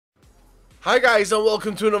Hi guys and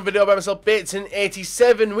welcome to another video by myself,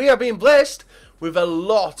 Bateson87. We are being blessed with a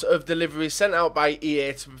lot of deliveries sent out by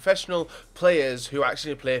EA to professional players who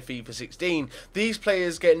actually play FIFA 16. These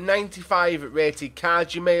players get 95 rated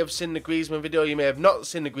cards. You may have seen the Griezmann video, you may have not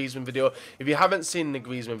seen the Griezmann video. If you haven't seen the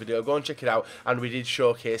Griezmann video, go and check it out, and we did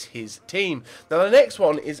showcase his team. Now the next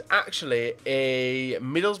one is actually a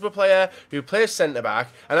Middlesbrough player who plays centre-back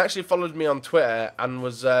and actually followed me on Twitter and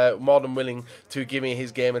was more than willing to give me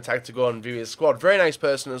his gamer tag to go and view his squad. Very nice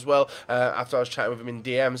person as well, after I was chatting with him in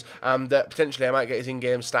DMs, and potentially I might get his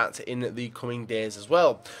in-game stats in the coming days as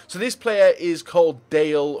well. So this player is called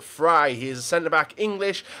Dael. He is a centre-back,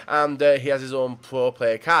 English, and he has his own pro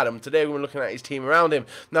player card, and today we're looking at his team around him.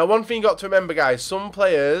 Now one thing you got to remember, guys, some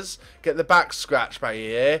players get the back scratched by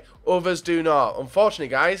EA, others do not. Unfortunately,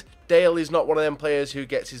 guys, Dael is not one of them players who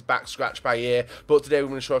gets his back scratched by EA, but today we're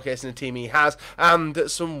going to showcase the team he has and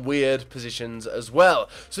some weird positions as well.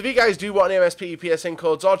 So if you guys do want any MSP, PSN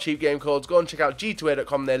codes or cheap game codes, go and check out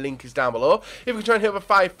g2a.com, their link is down below. If we can try and hit over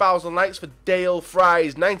 5,000 likes for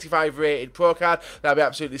Dael's 95 rated pro card, that'd be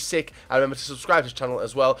absolutely sick. And remember to subscribe to the channel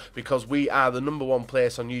as well, because we are the #1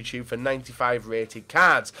 place on YouTube for 95 rated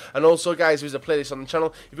cards. And also, guys, there's a playlist on the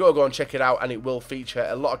channel. If you want to go and check it out, and it will feature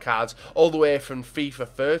a lot of cards all the way from FIFA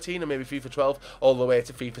 13 and maybe FIFA 12 all the way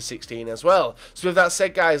to FIFA 16 as well. So with that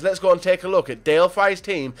said, guys, let's go and take a look at Dael's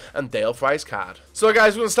team and Dael's card. So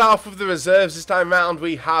guys, we're going to start off with the reserves. This time round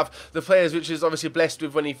we have the players which is obviously blessed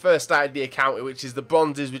with when he first started the account, which is the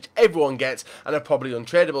bronzes, which everyone gets and are probably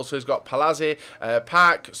untradeable. So he's got Palazzi,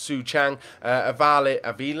 Park, Su Chang, Avila,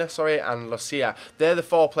 and Lucia. They're the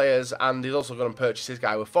 4 players, and he's also going to purchase this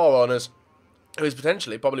guy with 4 owners, who is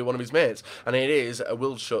potentially probably one of his mates, and it is a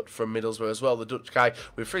Wildschut from Middlesbrough as well, the Dutch guy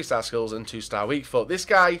with 3-star skills and 2-star weak foot. This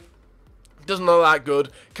guy doesn't look that good.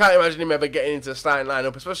 Can't imagine him ever getting into the starting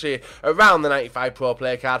lineup, especially around the 95 pro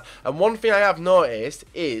player card. And one thing I have noticed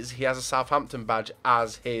is he has a Southampton badge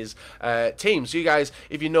as his team. So you guys,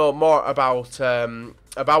 if you know more about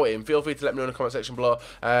him, feel free to let me know in the comment section below.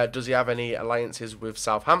 Does he have any alliances with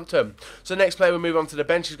Southampton? So next player, we move on to the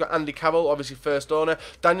bench. He's got Andy Carroll, obviously first owner.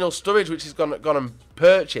 Daniel Sturridge, which he's gone and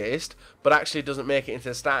purchased, but actually doesn't make it into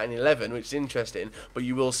the starting 11, which is interesting, but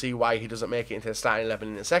you will see why he doesn't make it into the starting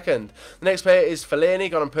 11 in a second. The next player is Fellaini,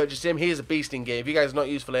 gone and purchased him. He is a beast in game. If you guys have not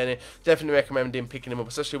used Fellaini, definitely recommend him picking him up,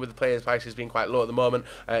 especially with the players' prices being quite low at the moment.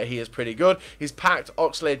 He is pretty good. He's packed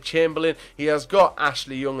Oxlade-Chamberlain. He has got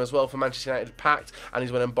Ashley Young as well for Manchester United packed, and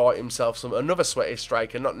he's went and bought himself another sweaty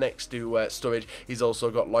striker, not next to Sturridge. He's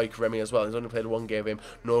also got Loic Remy as well. He's only played 1 game,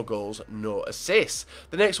 no goals, no assists.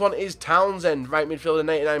 The next one is Townsend, right midfielder,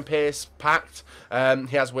 99 pace, packed.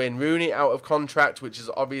 He has Wayne Rooney out of contract, which is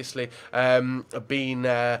obviously been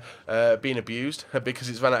abused because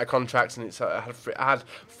it's run out of contracts, and it's had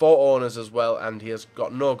 4 owners as well, and he has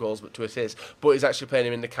got no goals but 2 assists, but he's actually playing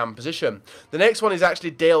him in the cam position. The next one is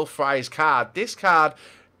actually Dael's card. This card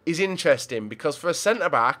is interesting because for a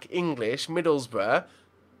centre-back, English, Middlesbrough,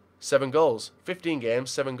 7 goals. 15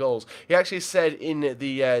 games, 7 goals. He actually said in the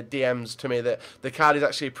DMs to me that the card is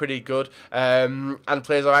actually pretty good, and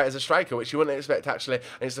plays alright as a striker, which you wouldn't expect actually.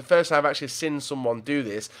 And it's the first time I've actually seen someone do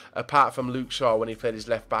this, apart from Luke Shaw when he played his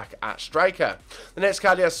left back at striker. The next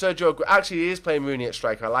card he has Sergio. Actually, he is playing Rooney at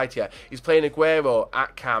striker. I lied to you. He's playing Aguero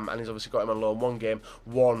at cam, and he's obviously got him on loan. 1 game,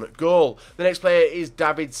 1 goal. The next player is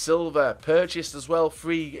David Silva, purchased as well.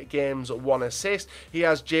 3 games, 1 assist. He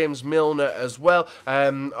has James Milner as well.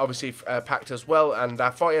 Obviously packed as well, and I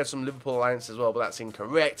thought he had some Liverpool alliance as well, but that's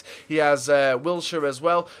incorrect. He has Wilshere as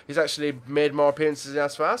well. He's actually made more appearances than he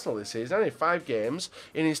has for Arsenal this season. Only 5 games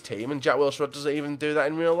in his team, and Jack Wilshere doesn't even do that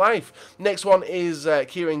in real life. Next one is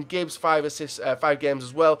Kieran Gibbs, 5 assists, 5 games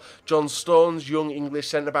as well. John Stones, young English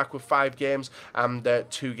centre-back with 5 games, and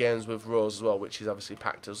 2 games with Rose as well, which is obviously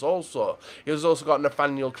packed as also. He has also got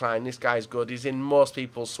Nathaniel Klein. This guy's good. He's in most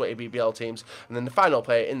people's sweaty BBL teams. And then the final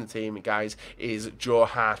player in the team, guys, is Joe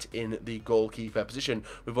Hart in the goalkeeper position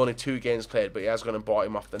with only 2 games played, but he has gone and bought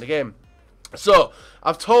him off in the game. So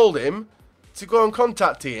I've told him to go and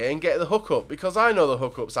contact EA and get the hookup, because I know the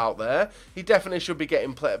hookups out there. He definitely should be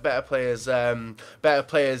getting better players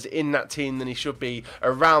in that team than he should be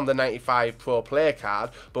around the 95 pro player card,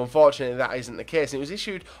 but unfortunately that isn't the case. And it was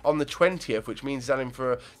issued on the 20th, which means he's had him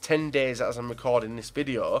for 10 days as I'm recording this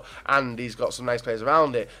video, and he's got some nice players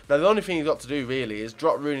around it. Now the only thing he's got to do really is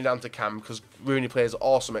drop Rooney down to cam, because Rooney plays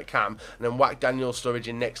awesome at cam, and then whack Daniel Sturridge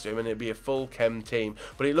in next to him, and it'd be a full chem team.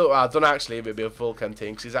 But I don't actually if it'd be a full chem team,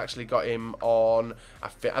 because he's actually got him on, I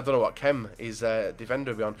don't know what chem is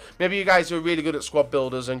defender will be on. Maybe you guys who are really good at squad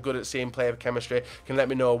builders and good at seeing player chemistry can let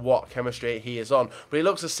me know what chemistry he is on. But he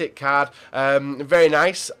looks a sick card, very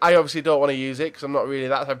nice. I obviously don't want to use it because I'm not really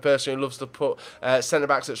that type of person who loves to put centre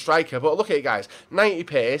backs at striker. But look at it, guys: 90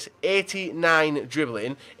 pace, 89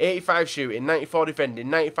 dribbling, 85 shooting, 94 defending,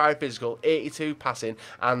 95 physical, 82 passing,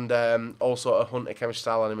 and also a hunter chemistry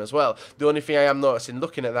style on him as well. The only thing I am noticing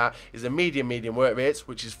looking at that is the medium work rates,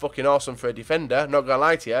 which is fucking awesome for a defender, not gonna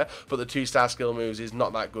lie to you, but the 2-star skill moves is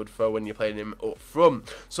not that good for when you're playing him up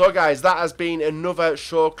front. So guys, that has been another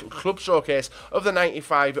club showcase of the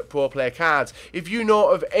 95 pro player cards. If you know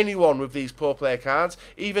of anyone with these pro player cards,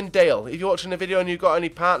 even Dael, if you're watching the video and you've got any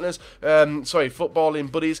partners,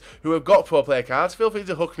 footballing buddies who have got pro player cards, feel free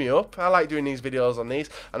to hook me up. I like doing these videos on these,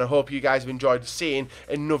 and I hope you guys have enjoyed seeing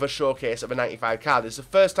another showcase of a 95 card. It's the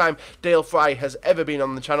first time Dael Fry has ever been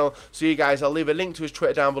on the channel, so you guys, I'll leave a link to his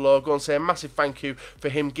Twitter down below. Go and say a massive thank you for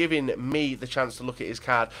him giving me the chance to look at his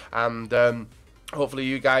card, and hopefully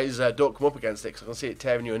you guys don't come up against it, because I can see it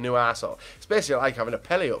tearing you a new arsehole. It's basically like having a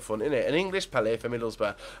Pele up front, isn't it? An English Pele for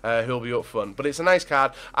Middlesbrough, who'll be up front. But it's a nice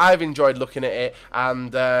card. I've enjoyed looking at it,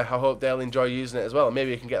 and I hope they'll enjoy using it as well.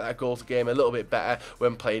 Maybe you can get that goal to game a little bit better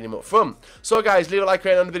when playing him up front. So guys, leave a like,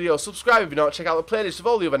 rate on the video, subscribe if you're not, check out the playlist of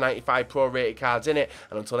all the other 95 pro rated cards in it,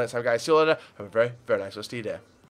 and until next time guys, see you later. Have a very, very nice rest of your day.